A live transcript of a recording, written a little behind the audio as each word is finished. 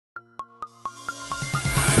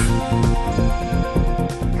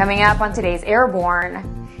Coming up on today's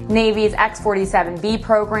Airborne, Navy's X-47B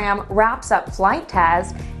program wraps up flight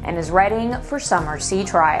tests and is readying for summer sea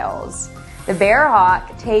trials. The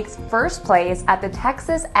Bearhawk takes first place at the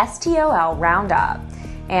Texas STOL Roundup,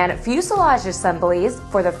 and fuselage assemblies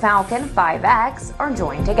for the Falcon 5X are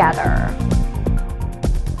joined together.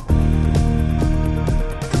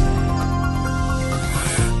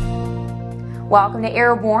 Welcome to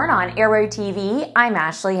Airborne on Aero-TV. I'm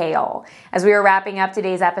Ashley Hale. As we are wrapping up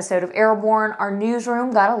today's episode of Airborne, our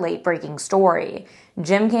newsroom got a late-breaking story.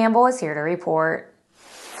 Jim Campbell is here to report.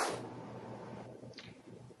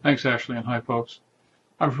 Thanks, Ashley, and hi, folks.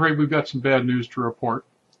 I'm afraid we've got some bad news to report.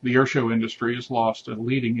 The airshow industry has lost a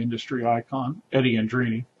leading industry icon, Eddie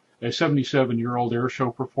Andreini, a 77-year-old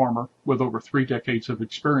airshow performer with over 3 decades of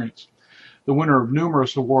experience. The winner of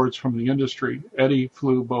numerous awards from the industry, Eddie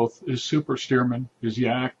flew both his Super Stearman, his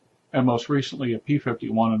Yak, and most recently a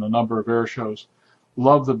P-51 in a number of air shows.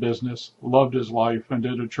 Loved the business, loved his life, and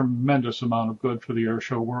did a tremendous amount of good for the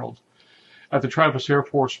airshow world. At the Travis Air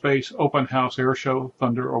Force Base Open House air show,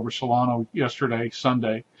 Thunder over Llano, yesterday,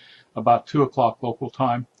 Sunday, about 2 o'clock local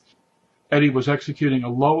time, Eddie was executing a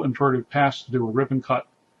low inverted pass to do a ribbon cut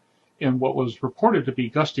in what was reported to be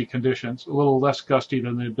gusty conditions, a little less gusty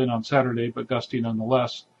than they had been on Saturday, but gusty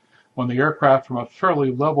nonetheless, when the aircraft from a fairly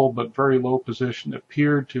level but very low position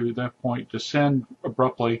appeared to, at that point, descend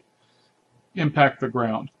abruptly, impact the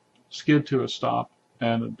ground, skid to a stop,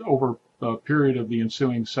 and over the period of the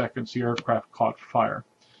ensuing seconds, the aircraft caught fire.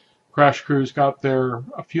 Crash crews got there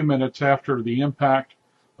a few minutes after the impact,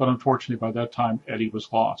 but unfortunately by that time, Eddie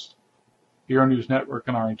was lost. The Aero-News Network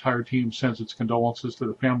and our entire team sends its condolences to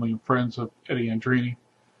the family and friends of Eddie Andreini,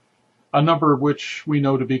 a number of which we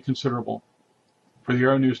know to be considerable. For the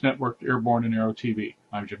Aero-News Network, Airborne and Aero-TV,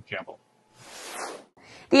 I'm Jim Campbell.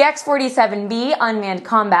 The X-47B unmanned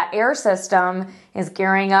combat air system is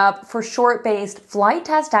gearing up for short-based flight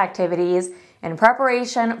test activities in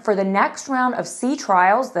preparation for the next round of sea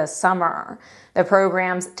trials this summer. The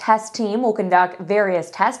program's test team will conduct various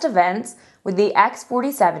test events with the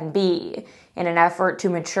X-47B in an effort to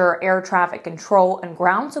mature air traffic control and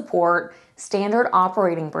ground support standard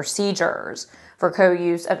operating procedures for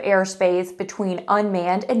co-use of airspace between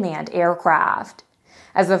unmanned and manned aircraft.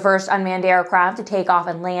 As the first unmanned aircraft to take off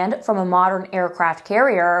and land from a modern aircraft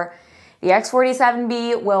carrier, the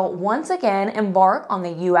X-47B will once again embark on the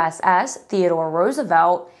USS Theodore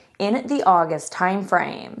Roosevelt in the August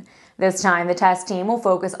timeframe. This time, the test team will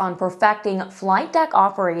focus on perfecting flight deck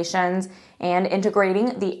operations and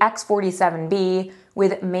integrating the X-47B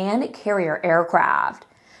with manned carrier aircraft.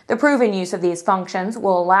 The proven use of these functions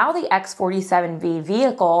will allow the X-47B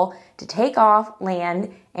vehicle to take off,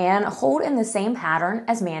 land, and hold in the same pattern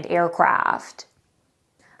as manned aircraft.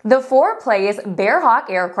 The 4-place Bearhawk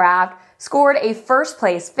aircraft scored a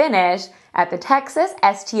first-place finish at the Texas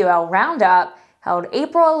STOL Roundup held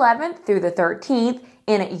April 11th through the 13th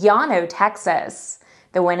in Llano, Texas.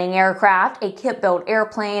 The winning aircraft, a kit-built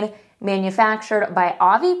airplane manufactured by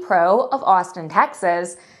AviPro of Austin,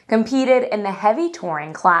 Texas, competed in the heavy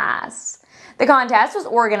touring class. The contest was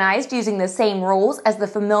organized using the same rules as the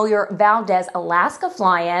familiar Valdez, Alaska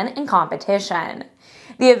fly-in competition.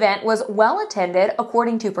 The event was well attended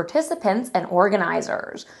according to participants and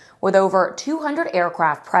organizers, with over 200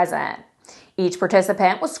 aircraft present. Each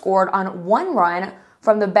participant was scored on 1 run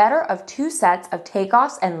from the better of 2 sets of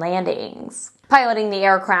takeoffs and landings. Piloting the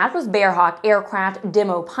aircraft was Bearhawk aircraft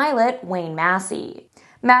demo pilot Wayne Massey.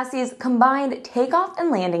 Massey's combined takeoff and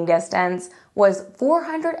landing distance was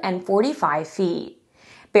 445 feet.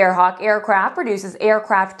 Bearhawk aircraft produces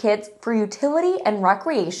aircraft kits for utility and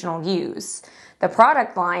recreational use. The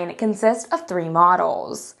product line consists of 3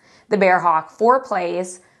 models: the Bearhawk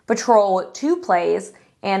 4-place, Patrol 2-place,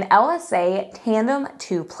 and LSA Tandem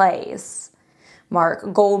 2-place.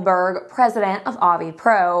 Mark Goldberg, president of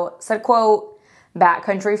AviPro, said, quote,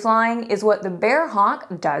 "Backcountry flying is what the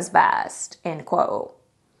Bearhawk does best," end quote.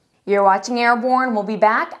 You're watching Airborne. We'll be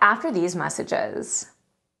back after these messages.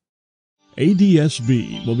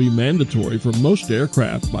 ADS-B will be mandatory for most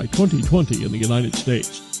aircraft by 2020 in the United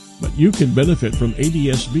States, but you can benefit from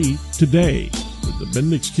ADS-B today with the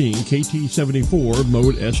Bendix King KT-74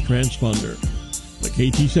 Mode S transponder. The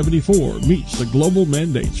KT-74 meets the global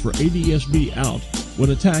mandates for ADS-B out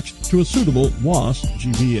when attached to a suitable WAAS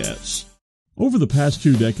GPS. Over the past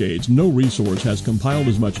 2 decades, no resource has compiled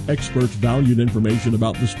as much expert-valued information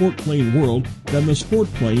about the sport plane world than the Sport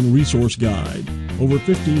Plane Resource Guide. Over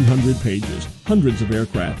 1,500 pages, hundreds of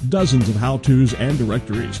aircraft, dozens of how-tos and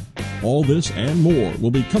directories. All this and more will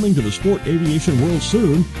be coming to the sport aviation world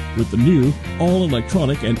soon with the new,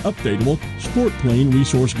 all-electronic and updatable Sport Plane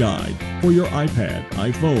Resource Guide for your iPad,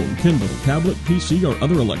 iPhone, Kindle, tablet, PC, or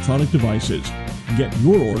other electronic devices. Get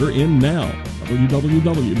your order in now.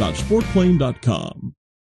 www.sportplane.com.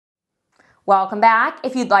 Welcome back.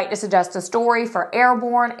 If you'd like to suggest a story for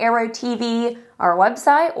Airborne, Aero-TV, our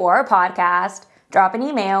website, or a podcast, drop an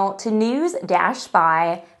email to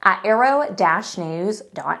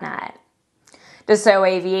news-spy@aero-news.net. Dassault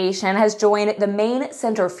Aviation has joined the main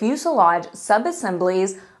center fuselage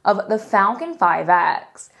subassemblies of the Falcon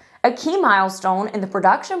 5X, a key milestone in the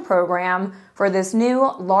production program for this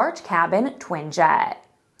new large cabin twin jet.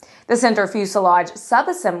 The center fuselage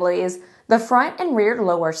subassemblies, the front and rear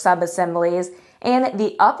lower subassemblies, and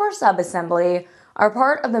the upper subassembly are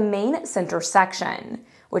part of the main center section,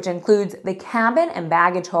 which includes the cabin and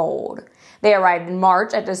baggage hold. They arrived in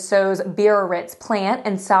March at Dassault's Biarritz plant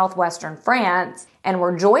in southwestern France and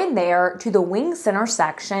were joined there to the wing center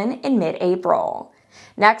section in mid-April.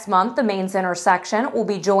 Next month, the main center section will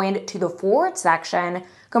be joined to the forward section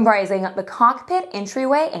comprising the cockpit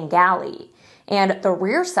entryway and galley, and the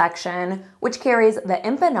rear section, which carries the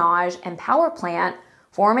empennage and power plant,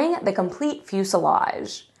 forming the complete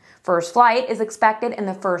fuselage. First flight is expected in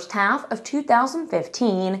the first half of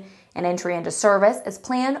 2015, and entry into service is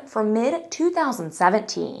planned for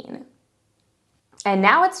mid-2017. And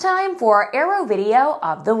now it's time for our Aero Video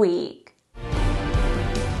of the Week.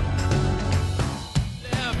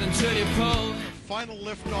 Final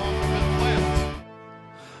liftoff of Atlanta.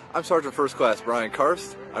 I'm Sergeant First Class Brian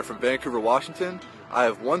Karst. I'm from Vancouver, Washington. I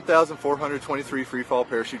have 1,423 free fall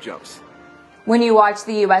parachute jumps. When you watch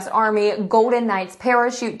the U.S. Army Golden Knights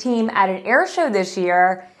parachute team at an air show this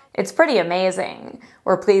year, it's pretty amazing.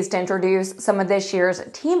 We're pleased to introduce some of this year's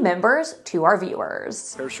team members to our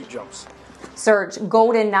viewers. Parachute jumps. Search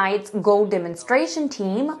Golden Knights Gold Demonstration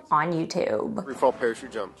Team on YouTube. Free fall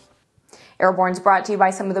parachute jumps. Airborne's brought to you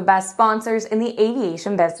by some of the best sponsors in the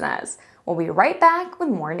aviation business. We'll be right back with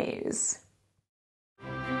more news.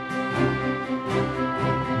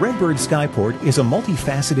 Redbird Skyport is a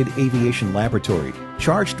multifaceted aviation laboratory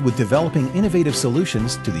charged with developing innovative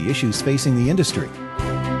solutions to the issues facing the industry.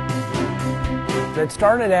 It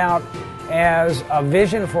started out as a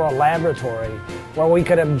vision for a laboratory where we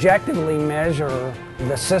could objectively measure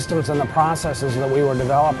the systems and the processes that we were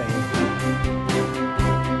developing.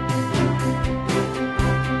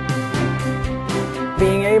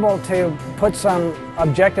 Being able to put some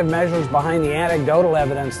objective measures behind the anecdotal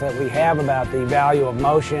evidence that we have about the value of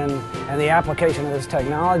motion and the application of this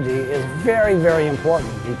technology is very, very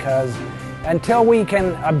important, because until we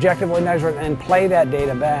can objectively measure it and play that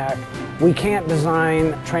data back, we can't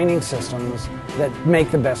design training systems that make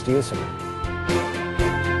the best use of it.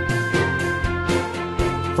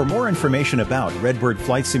 For more information about Redbird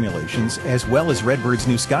flight simulations, as well as Redbird's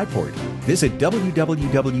new Skyport, visit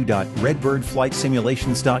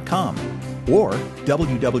www.redbirdflightsimulations.com or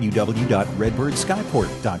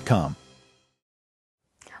www.redbirdskyport.com.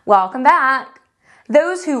 Welcome back.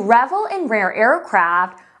 Those who revel in rare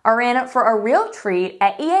aircraft are in for a real treat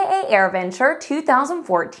at EAA AirVenture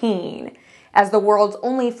 2014, as the world's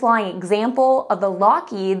only flying example of the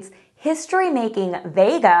Lockheed's history-making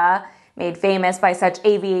Vega, made famous by such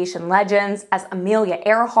aviation legends as Amelia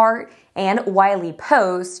Earhart and Wiley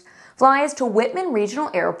Post, flies to Whitman Regional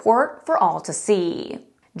Airport for all to see.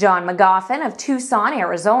 John McGoffin of Tucson,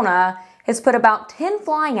 Arizona, has put about 10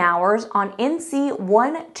 flying hours on NC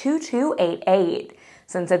 12288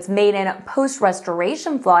 since its maiden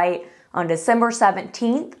post-restoration flight on December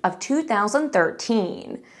 17th of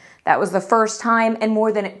 2013. That was the first time in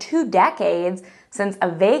more than 2 decades since a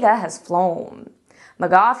Vega has flown.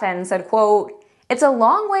 McGoffin said, quote, "It's a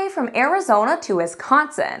long way from Arizona to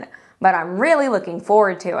Wisconsin, but I'm really looking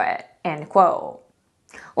forward to it," end quote.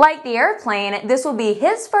 Like the airplane, this will be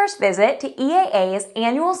his first visit to EAA's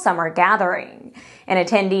annual summer gathering, and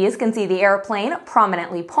attendees can see the airplane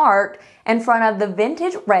prominently parked in front of the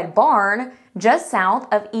vintage red barn just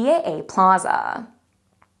south of EAA Plaza.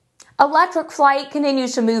 Electric flight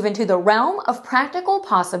continues to move into the realm of practical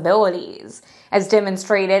possibilities, as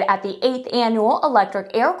demonstrated at the 8th Annual Electric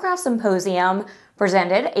Aircraft Symposium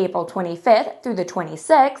presented April 25th through the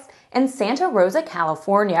 26th in Santa Rosa,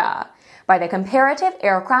 California, by the Comparative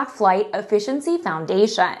Aircraft Flight Efficiency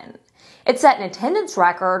Foundation. It set an attendance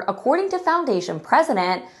record according to Foundation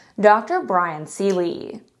President Dr. Brian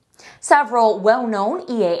Seeley. Several well-known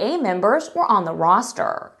EAA members were on the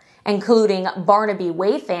roster, including Barnaby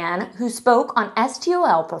Wayfan, who spoke on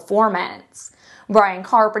STOL performance, Brian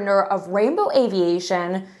Carpenter of Rainbow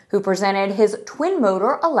Aviation, who presented his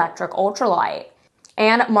twin-motor electric ultralight,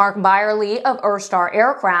 And Mark Byerly of Earthstar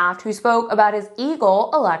Aircraft, who spoke about his Eagle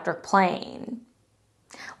electric plane.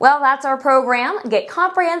 Well, that's our program. Get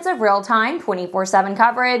comprehensive real-time 24/7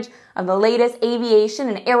 coverage of the latest aviation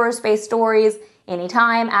and aerospace stories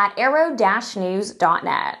anytime at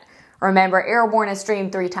aero-news.net. Remember, Airborne is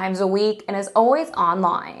streamed 3 times a week and is always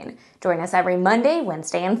online. Join us every Monday,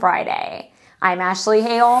 Wednesday, and Friday. I'm Ashley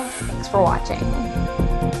Hale. Thanks for watching.